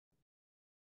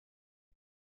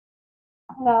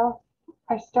Hello.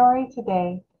 Our story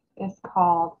today is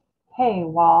called Hey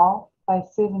Wall by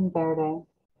Susan Verde.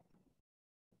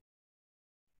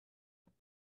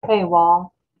 Hey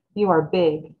Wall, you are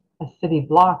big, a city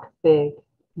block big,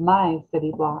 my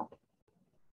city block.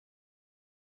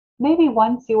 Maybe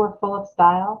once you were full of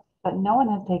style, but no one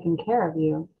has taken care of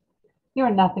you. You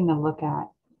are nothing to look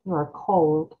at. You are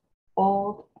cold,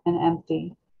 old, and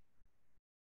empty.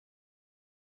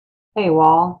 Hey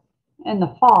Wall, in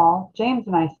the fall, James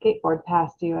and I skateboard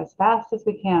past you as fast as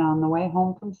we can on the way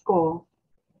home from school.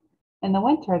 In the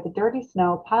winter, the dirty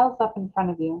snow piles up in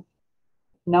front of you.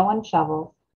 No one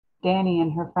shovels. Danny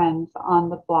and her friends on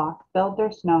the block build their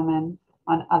snowmen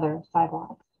on other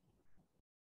sidewalks.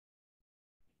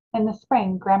 In the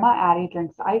spring, Grandma Addie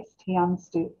drinks iced tea on the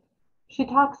stoop. She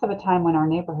talks of a time when our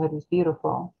neighborhood was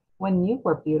beautiful, when you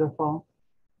were beautiful.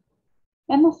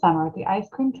 In the summer, the ice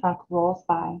cream truck rolls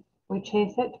by. We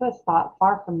chase it to a spot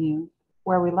far from you,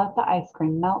 where we let the ice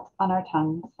cream melt on our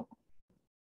tongues.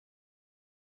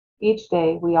 Each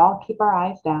day, we all keep our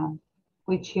eyes down.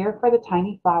 We cheer for the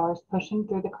tiny flowers pushing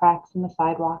through the cracks in the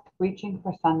sidewalk, reaching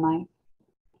for sunlight.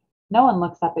 No one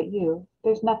looks up at you.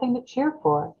 There's nothing to cheer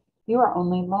for. You are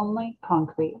only lonely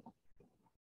concrete.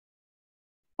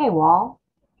 Hey, Wall.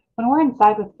 When we're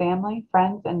inside with family,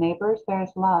 friends, and neighbors,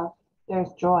 there's love.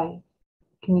 There's joy.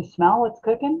 Can you smell what's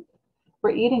cooking?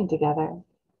 We're eating together.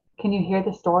 Can you hear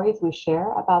the stories we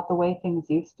share about the way things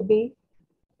used to be?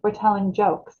 We're telling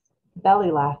jokes,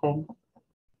 belly laughing.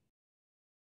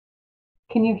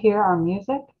 Can you hear our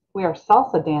music? We are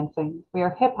salsa dancing. We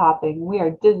are hip hopping. We are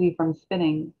dizzy from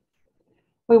spinning.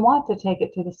 We want to take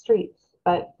it to the streets,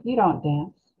 but you don't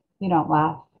dance. You don't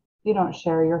laugh. You don't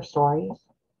share your stories.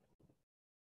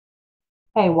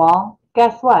 Hey, Wall,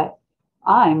 guess what?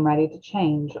 I'm ready to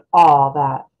change all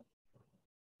that.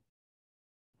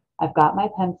 I've got my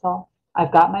pencil.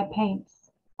 I've got my paints.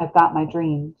 I've got my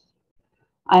dreams.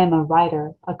 I am a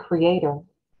writer, a creator,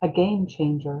 a game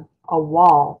changer, a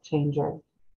wall changer.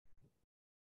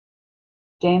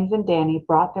 James and Danny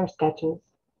brought their sketches.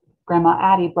 Grandma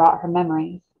Addie brought her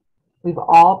memories. We've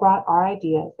all brought our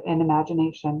ideas and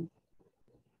imagination.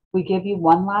 We give you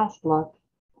one last look,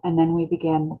 and then we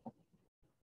begin.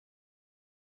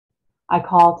 I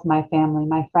call to my family,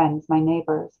 my friends, my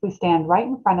neighbors. We stand right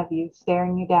in front of you,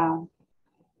 staring you down.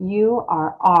 You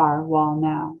are our wall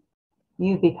now.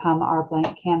 You become our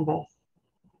blank canvas.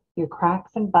 Your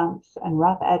cracks and bumps and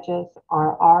rough edges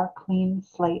are our clean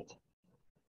slate.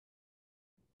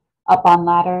 Up on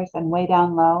ladders and way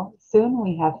down low, soon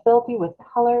we have filled you with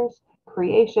colors,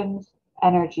 creations,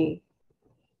 energy.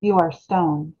 You are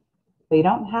stone. They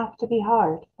don't have to be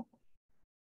hard.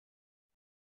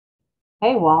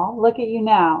 Hey, Wall, look at you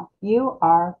now. You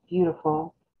are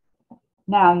beautiful.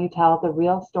 Now you tell the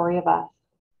real story of us,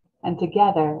 and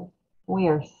together we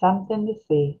are something to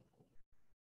see.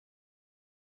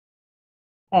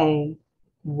 Hey,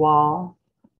 Wall.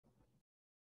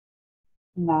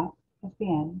 And that is the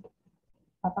end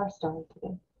of our story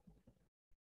today.